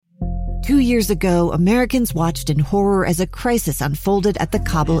2 years ago, Americans watched in horror as a crisis unfolded at the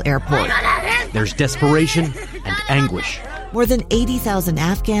Kabul airport. There's desperation and anguish. More than 80,000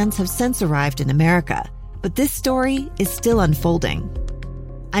 Afghans have since arrived in America, but this story is still unfolding.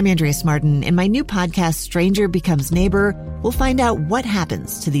 I'm Andrea Martin. In my new podcast, Stranger Becomes Neighbor, we'll find out what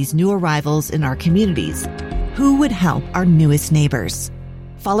happens to these new arrivals in our communities. Who would help our newest neighbors?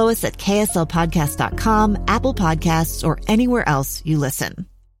 Follow us at kslpodcast.com, Apple Podcasts, or anywhere else you listen.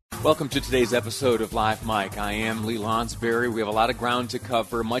 Welcome to today's episode of Live Mike. I am Lee Lonsberry. We have a lot of ground to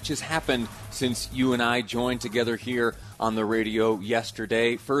cover. Much has happened since you and I joined together here on the radio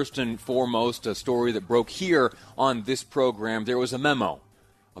yesterday. First and foremost, a story that broke here on this program. There was a memo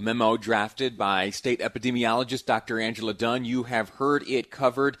drafted by state epidemiologist Dr. Angela Dunn. You have heard it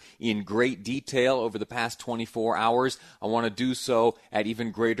covered in great detail over the past 24 hours. I want to do so at even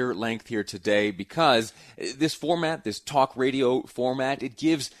greater length here today because this format, this talk radio format, it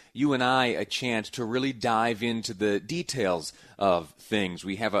gives you and I a chance to really dive into the details of things.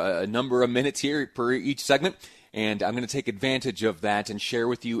 We have a number of minutes here per each segment, and I'm going to take advantage of that and share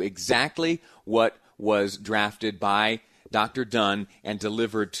with you exactly what was drafted by Dr. Dunn and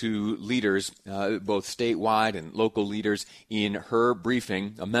delivered to leaders, both statewide and local leaders, in her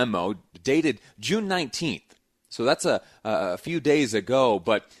briefing, a memo dated June 19th. So that's a few days ago,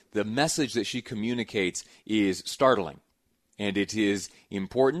 but the message that she communicates is startling, and it is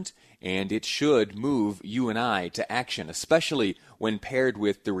important, and it should move you and I to action, especially when paired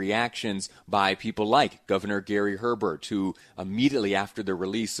with the reactions by people like Governor Gary Herbert, who immediately after the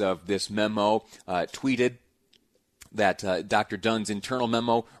release of this memo tweeted that Dr. Dunn's internal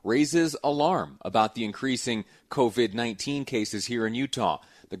memo raises alarm about the increasing COVID-19 cases here in Utah.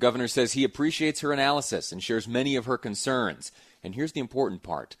 The governor says he appreciates her analysis and shares many of her concerns. And here's the important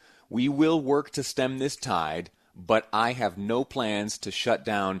part. We will work to stem this tide, but I have no plans to shut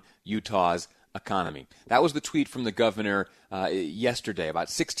down Utah's economy. That was the tweet from the governor yesterday, about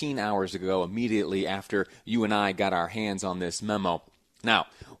 16 hours ago, immediately after you and I got our hands on this memo. Now,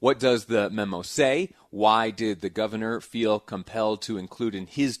 what does the memo say? Why did the governor feel compelled to include in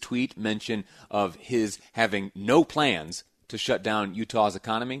his tweet mention of his having no plans to shut down Utah's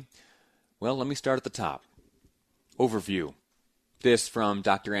economy? Well, let me start at the top. Overview. This from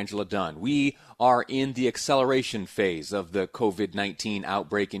Dr. Angela Dunn. We are in the acceleration phase of the COVID-19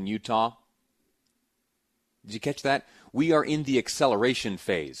 outbreak in Utah. Did you catch that? We are in the acceleration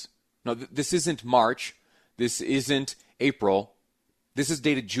phase. No, this isn't March. This isn't April. This is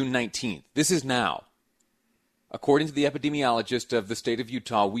dated June 19th. This is now. According to the epidemiologist of the state of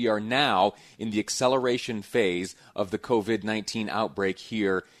Utah, we are now in the acceleration phase of the COVID-19 outbreak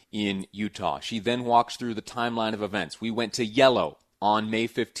here in Utah. She then walks through the timeline of events. We went to yellow on May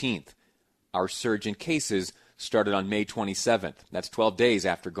 15th. Our surge in cases started on May 27th. That's 12 days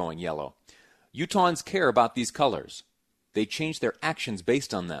after going yellow. Utahns care about these colors. They change their actions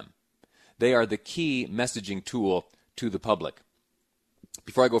based on them. They are the key messaging tool to the public.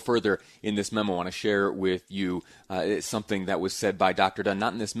 Before I go further in this memo, I want to share with you something that was said by Dr. Dunn,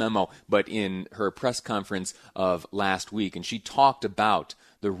 not in this memo, but in her press conference of last week. And she talked about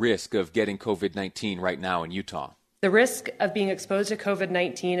the risk of getting COVID-19 right now in Utah. The risk of being exposed to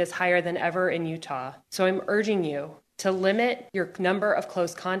COVID-19 is higher than ever in Utah. So I'm urging you to limit your number of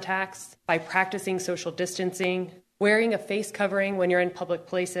close contacts by practicing social distancing, wearing a face covering when you're in public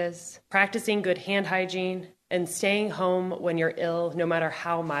places, practicing good hand hygiene, and staying home when you're ill, no matter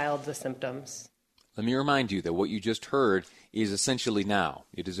how mild the symptoms. Let me remind you that what you just heard is essentially now.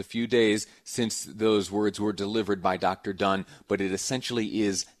 It is a few days since those words were delivered by Dr. Dunn, but it essentially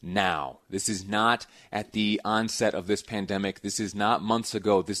is now. This is not at the onset of this pandemic. This is not months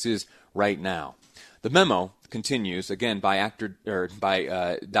ago. This is right now. The memo continues, again, by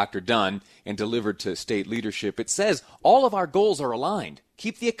Dr. Dunn and delivered to state leadership. It says, all of our goals are aligned.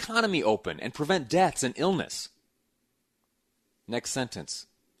 Keep the economy open and prevent deaths and illness. Next sentence.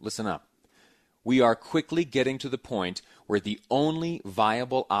 Listen up. We are quickly getting to the point where the only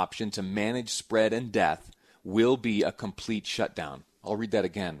viable option to manage spread and death will be a complete shutdown. I'll read that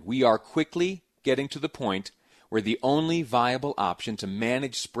again. We are quickly getting to the point where the only viable option to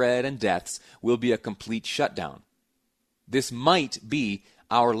manage spread and deaths will be a complete shutdown. This might be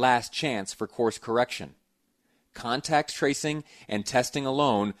our last chance for course correction. Contact tracing and testing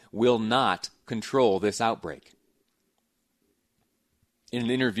alone will not control this outbreak. In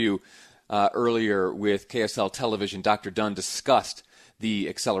an interview earlier with KSL Television, Dr. Dunn discussed the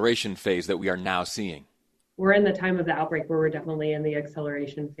acceleration phase that we are now seeing. We're in the time of the outbreak where we're definitely in the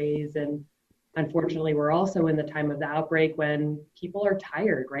acceleration phase, and unfortunately, we're also in the time of the outbreak when people are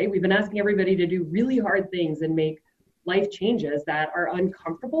tired, right? We've been asking everybody to do really hard things and make life changes that are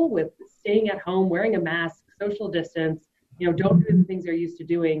uncomfortable with staying at home, wearing a mask, social distance, don't do the things they're used to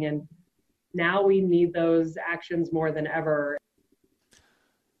doing. And now we need those actions more than ever.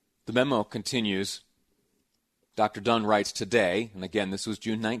 The memo continues. Dr. Dunn writes today, and again, this was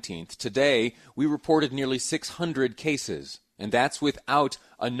June 19th, today we reported nearly 600 cases, and that's without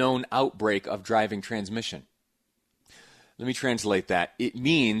a known outbreak of driving transmission. Let me translate that. It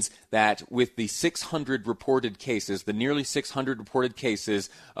means that with the 600 reported cases, the nearly 600 reported cases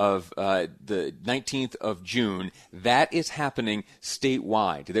of the 19th of June, that is happening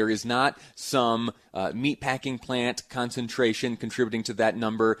statewide. There is not some meatpacking plant concentration contributing to that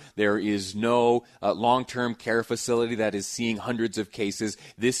number. There is no long-term care facility that is seeing hundreds of cases.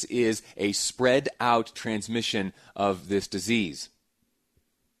 This is a spread out transmission of this disease.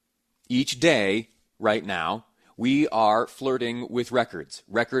 Each day, right now, we are flirting with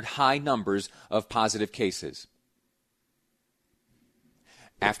record high numbers of positive cases.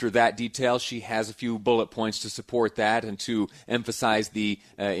 After that detail, she has a few bullet points to support that and to emphasize the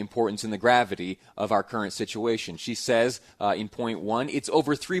importance and the gravity of our current situation. She says in point 1, it's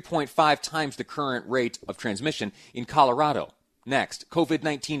over 3.5 times the current rate of transmission in Colorado. Next,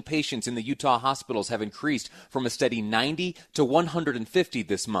 COVID-19 patients in the Utah hospitals have increased from a steady 90 to 150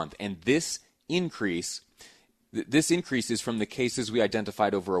 this month, and this increase is from the cases we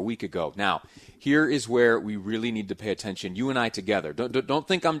identified over a week ago. Now, here is where we really need to pay attention, you and I together. Don't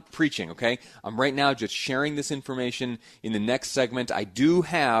think I'm preaching, okay? I'm right now just sharing this information. In the next segment, I do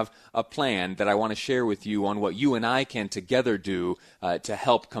have a plan that I want to share with you on what you and I can together do to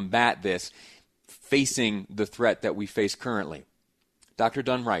help combat this, facing the threat that we face currently. Dr.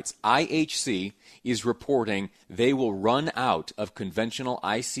 Dunn writes, IHC is reporting they will run out of conventional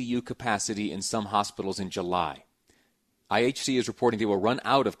ICU capacity in some hospitals in July. IHC is reporting they will run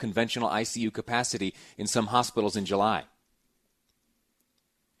out of conventional ICU capacity in some hospitals in July.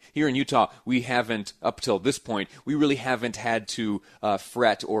 Here in Utah, we haven't, up till this point, we really haven't had to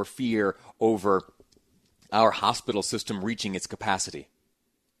fret or fear over our hospital system reaching its capacity.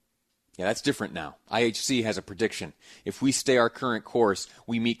 Yeah, that's different now. IHC has a prediction. If we stay our current course,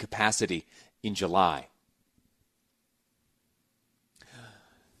 we meet capacity in July.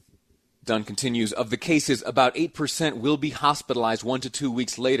 Dunn continues, of the cases, about 8% will be hospitalized 1 to 2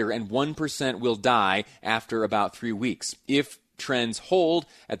 weeks later, and 1% will die after about 3 weeks. If trends hold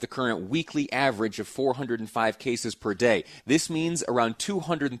at the current weekly average of 405 cases per day, this means around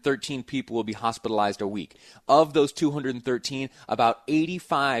 213 people will be hospitalized a week. Of those 213, about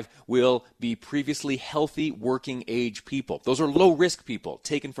 85 will be previously healthy working age people. Those are low-risk people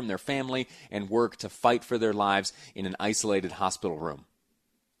taken from their family and work to fight for their lives in an isolated hospital room.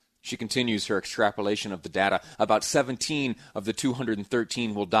 She continues her extrapolation of the data. About 17 of the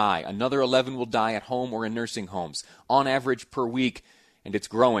 213 will die. Another 11 will die at home or in nursing homes, on average per week, and it's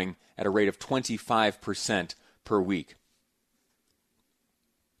growing at a rate of 25% per week.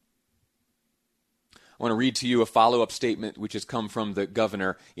 I want to read to you a follow-up statement which has come from the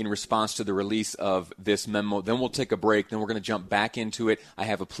governor in response to the release of this memo. Then we'll take a break. Then we're going to jump back into it. I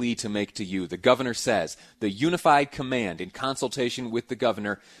have a plea to make to you. The governor says, the unified command in consultation with the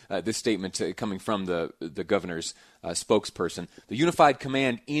governor, this statement coming from the governor's spokesperson, the unified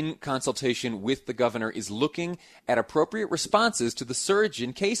command in consultation with the governor is looking at appropriate responses to the surge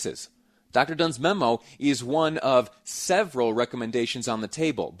in cases. Dr. Dunn's memo is one of several recommendations on the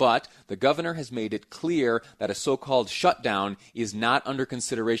table, but the governor has made it clear that a so-called shutdown is not under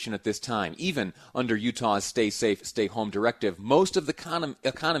consideration at this time. Even under Utah's Stay Safe, Stay Home directive, most of the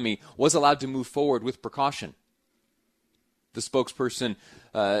economy was allowed to move forward with precaution. The spokesperson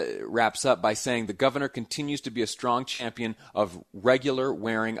wraps up by saying the governor continues to be a strong champion of regular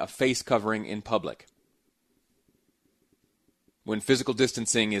wearing a face covering in public when physical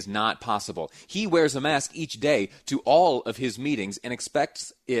distancing is not possible. He wears a mask each day to all of his meetings and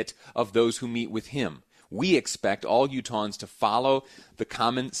expects it of those who meet with him. We expect all Utahns to follow the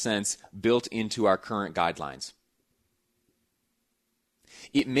common sense built into our current guidelines.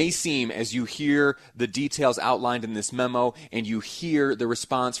 It may seem, as you hear the details outlined in this memo and you hear the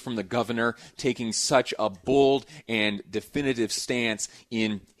response from the governor taking such a bold and definitive stance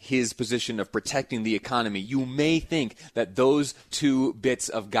in his position of protecting the economy, you may think that those two bits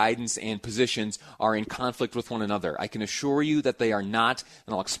of guidance and positions are in conflict with one another. I can assure you that they are not,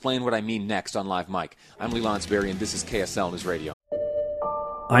 and I'll explain what I mean next on Live Mike. I'm Lee Lonsberry, and this is KSL News Radio.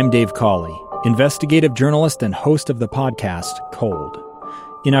 I'm Dave Cawley, investigative journalist and host of the podcast Cold.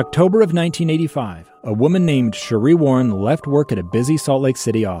 In October of 1985, a woman named Cherie Warren left work at a busy Salt Lake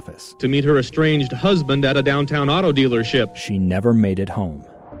City office to meet her estranged husband at a downtown auto dealership. She never made it home.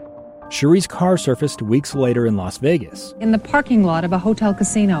 Cherie's car surfaced weeks later in Las Vegas. In the parking lot of a hotel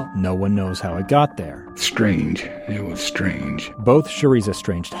casino. No one knows how it got there. Strange. It was strange. Both Cherie's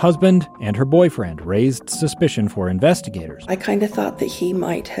estranged husband and her boyfriend raised suspicion for investigators. I kind of thought that he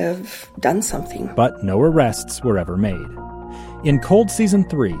might have done something. But no arrests were ever made. In Cold Season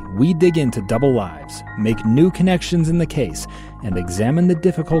 3, we dig into double lives, make new connections in the case, and examine the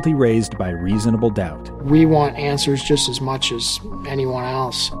difficulty raised by reasonable doubt. We want answers just as much as anyone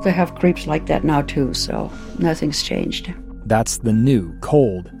else. They have creeps like that now too, so nothing's changed. That's the new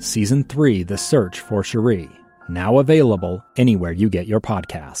Cold Season 3, The Search for Cherie, now available anywhere you get your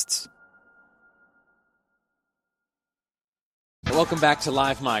podcasts. Welcome back to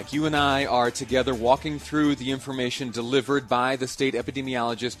Live Mike. You and I are together walking through the information delivered by the state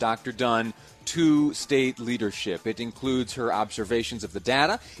epidemiologist, Dr. Dunn, to state leadership. It includes her observations of the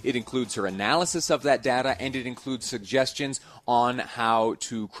data, it includes her analysis of that data, and it includes suggestions on how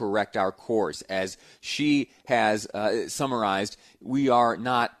to correct our course. As she has summarized, we are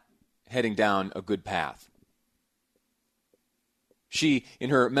not heading down a good path. She,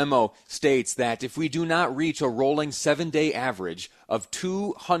 in her memo, states that if we do not reach a rolling 7-day average of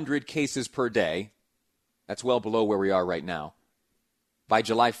 200 cases per day, that's well below where we are right now, by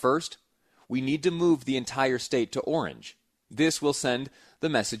July 1st, we need to move the entire state to orange. This will send the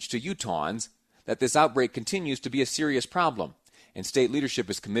message to Utahns that this outbreak continues to be a serious problem, and state leadership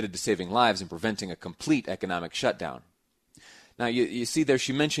is committed to saving lives and preventing a complete economic shutdown. Now, you see there,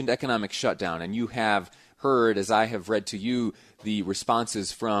 she mentioned economic shutdown, and you have heard, as I have read to you, the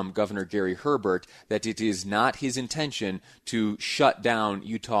responses from Governor Gary Herbert that it is not his intention to shut down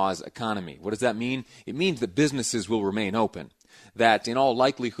Utah's economy. What does that mean? It means that businesses will remain open, that in all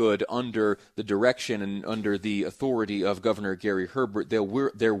likelihood, under the direction and under the authority of Governor Gary Herbert,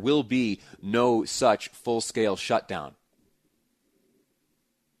 there will be no such full-scale shutdown.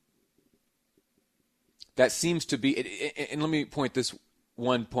 That seems to be, and let me point this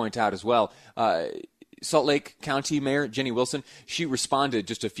one point out as well. Salt Lake County Mayor Jenny Wilson, she responded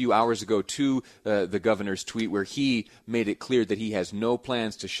just a few hours ago to the governor's tweet where he made it clear that he has no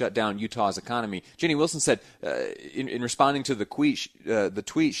plans to shut down Utah's economy. Jenny Wilson said, in responding to the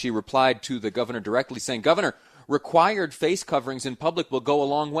tweet, she replied to the governor directly saying, "Governor, required face coverings in public will go a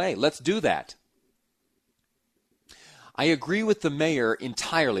long way. Let's do that." I agree with the mayor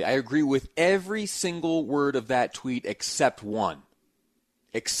entirely. I agree with every single word of that tweet except one.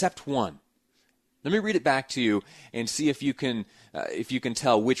 Except one. Let me read it back to you and see if you can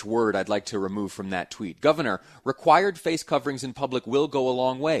tell which word I'd like to remove from that tweet. Governor, required face coverings in public will go a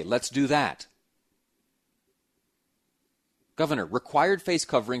long way. Let's do that. Governor, required face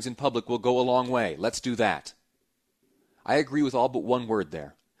coverings in public will go a long way. Let's do that. I agree with all but one word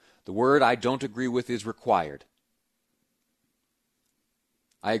there. The word I don't agree with is required.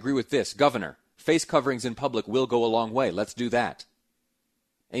 I agree with this. Governor, face coverings in public will go a long way. Let's do that.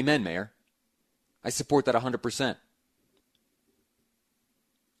 Amen, Mayor. I support that 100%.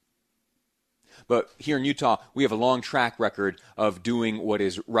 But here in Utah, we have a long track record of doing what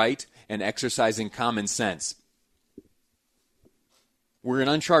is right and exercising common sense. We're in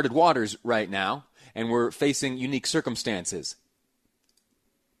uncharted waters right now, and we're facing unique circumstances.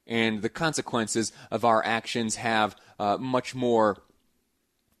 And the consequences of our actions have much more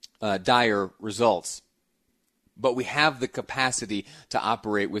dire results. But we have the capacity to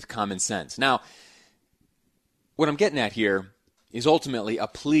operate with common sense. Now, what I'm getting at here is ultimately a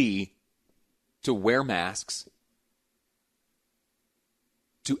plea to wear masks,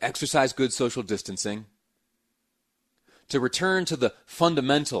 to exercise good social distancing, to return to the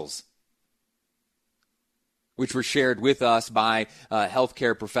fundamentals which were shared with us by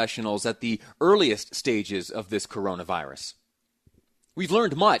healthcare professionals at the earliest stages of this coronavirus. We've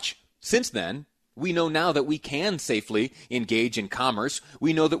learned much since then. We know now that we can safely engage in commerce.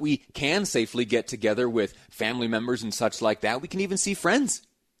 We know that we can safely get together with family members and such like that. We can even see friends.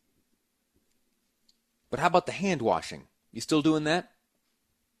 But how about the hand washing? You still doing that?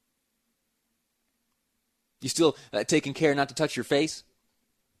 You still taking care not to touch your face?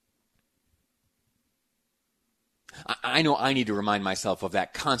 I know I need to remind myself of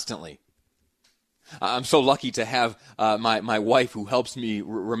that constantly. I'm so lucky to have my wife who helps me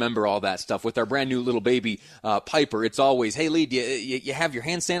remember all that stuff. With our brand new little baby, Piper, it's always, "Hey, Lee, do you have your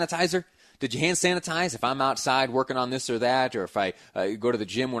hand sanitizer? Did you hand sanitize?" If I'm outside working on this or that, or if I go to the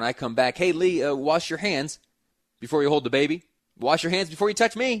gym when I come back, "Hey, Lee, wash your hands before you hold the baby. Wash your hands before you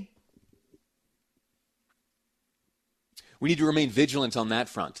touch me." We need to remain vigilant on that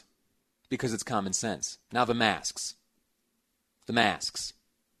front because it's common sense. Now the masks. The masks.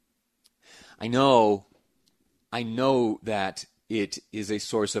 I know that it is a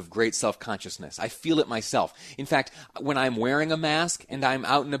source of great self-consciousness. I feel it myself. In fact, when I'm wearing a mask and I'm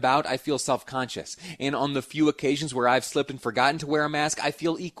out and about, I feel self-conscious. And on the few occasions where I've slipped and forgotten to wear a mask, I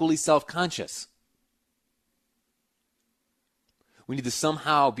feel equally self-conscious. We need to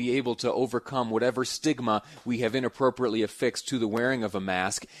somehow be able to overcome whatever stigma we have inappropriately affixed to the wearing of a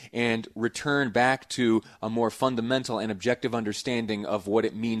mask and return back to a more fundamental and objective understanding of what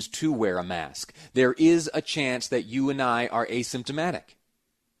it means to wear a mask. There is a chance that you and I are asymptomatic.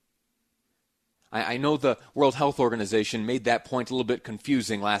 I know the World Health Organization made that point a little bit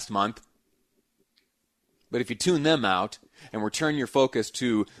confusing last month. But if you tune them out and return your focus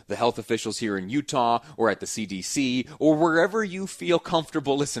to the health officials here in Utah or at the CDC or wherever you feel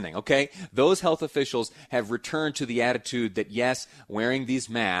comfortable listening, okay? Those health officials have returned to the attitude that, yes, wearing these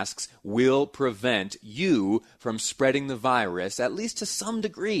masks will prevent you from spreading the virus, at least to some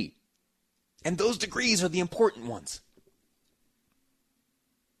degree. And those degrees are the important ones.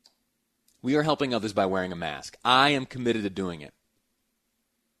 We are helping others by wearing a mask. I am committed to doing it.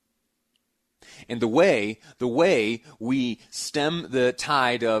 And the way we stem the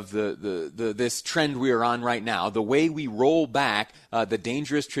tide of this trend we are on right now, the way we roll back the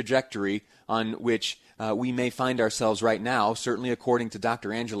dangerous trajectory on which we may find ourselves right now, certainly according to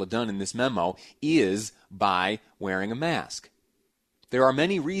Dr. Angela Dunn in this memo, is by wearing a mask. There are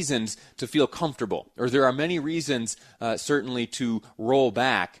many reasons to feel comfortable, or there are many reasons certainly to roll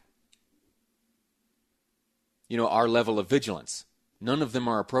back, our level of vigilance. None of them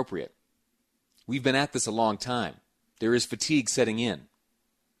are appropriate. We've been at this a long time. There is fatigue setting in.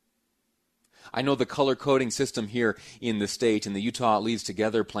 I know the color coding system here in the state, in the Utah Leads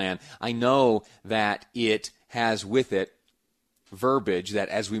Together plan, I know that it has with it verbiage that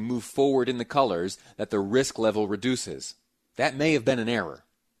as we move forward in the colors, that the risk level reduces. That may have been an error.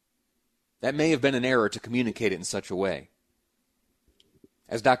 That may have been an error to communicate it in such a way.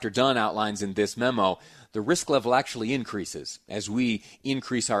 As Dr. Dunn outlines in this memo, the risk level actually increases as we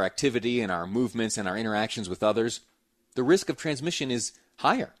increase our activity and our movements and our interactions with others. The risk of transmission is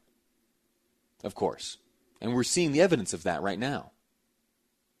higher, of course, and we're seeing the evidence of that right now.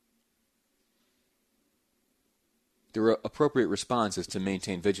 There are appropriate responses to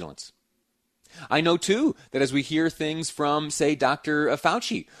maintain vigilance. I know, too, that as we hear things from, say, Dr.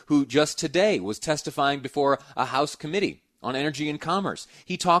 Fauci, who just today was testifying before a House committee on energy and commerce,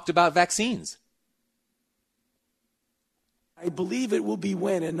 he talked about vaccines. I believe it will be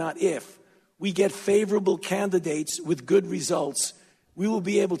when and not if we get favorable candidates with good results, we will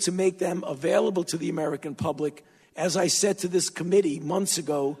be able to make them available to the American public, as I said to this committee months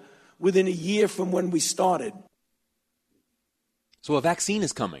ago, within a year from when we started. So a vaccine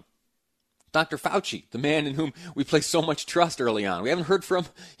is coming. Dr. Fauci, the man in whom we placed so much trust early on. We haven't heard from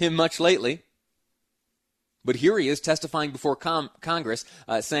him much lately. But here he is testifying before Congress,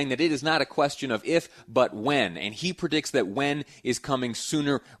 saying that it is not a question of if, but when. And he predicts that when is coming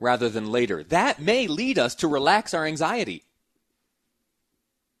sooner rather than later. That may lead us to relax our anxiety.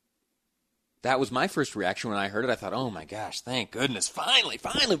 That was my first reaction when I heard it. I thought, oh my gosh, thank goodness. Finally,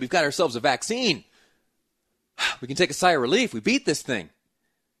 we've got ourselves a vaccine. We can take a sigh of relief. We beat this thing.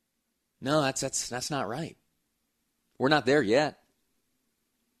 No, that's not right. We're not there yet.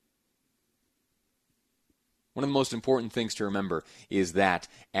 One of the most important things to remember is that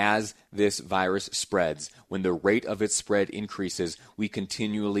as this virus spreads, when the rate of its spread increases, we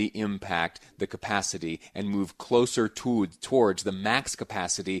continually impact the capacity and move closer towards the max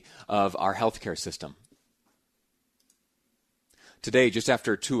capacity of our healthcare system. Today, just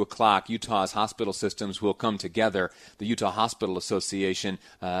after 2 o'clock, Utah's hospital systems will come together. The Utah Hospital Association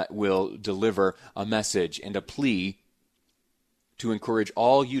will deliver a message and a plea to encourage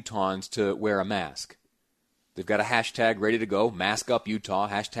all Utahns to wear a mask. They've got a hashtag ready to go, Mask Up Utah,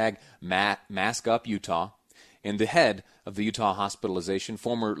 hashtag Mask Up Utah. And the head of the Utah Hospitalization,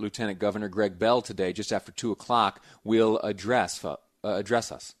 former Lieutenant Governor Greg Bell, today, just after 2 o'clock, will address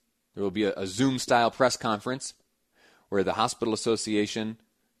us. There will be a Zoom-style press conference where the Hospital Association,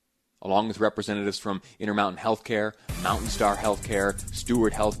 along with representatives from Intermountain Healthcare, Mountain Star Healthcare,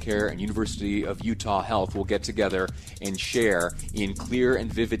 Steward Healthcare, and University of Utah Health will get together and share in clear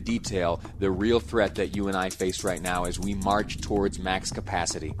and vivid detail the real threat that you and I face right now as we march towards max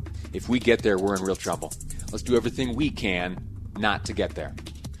capacity. If we get there, we're in real trouble. Let's do everything we can not to get there.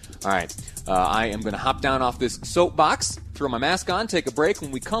 All right, I am going to hop down off this soapbox, throw my mask on, take a break. When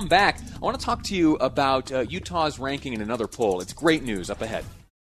we come back, I want to talk to you about Utah's ranking in another poll. It's great news up ahead.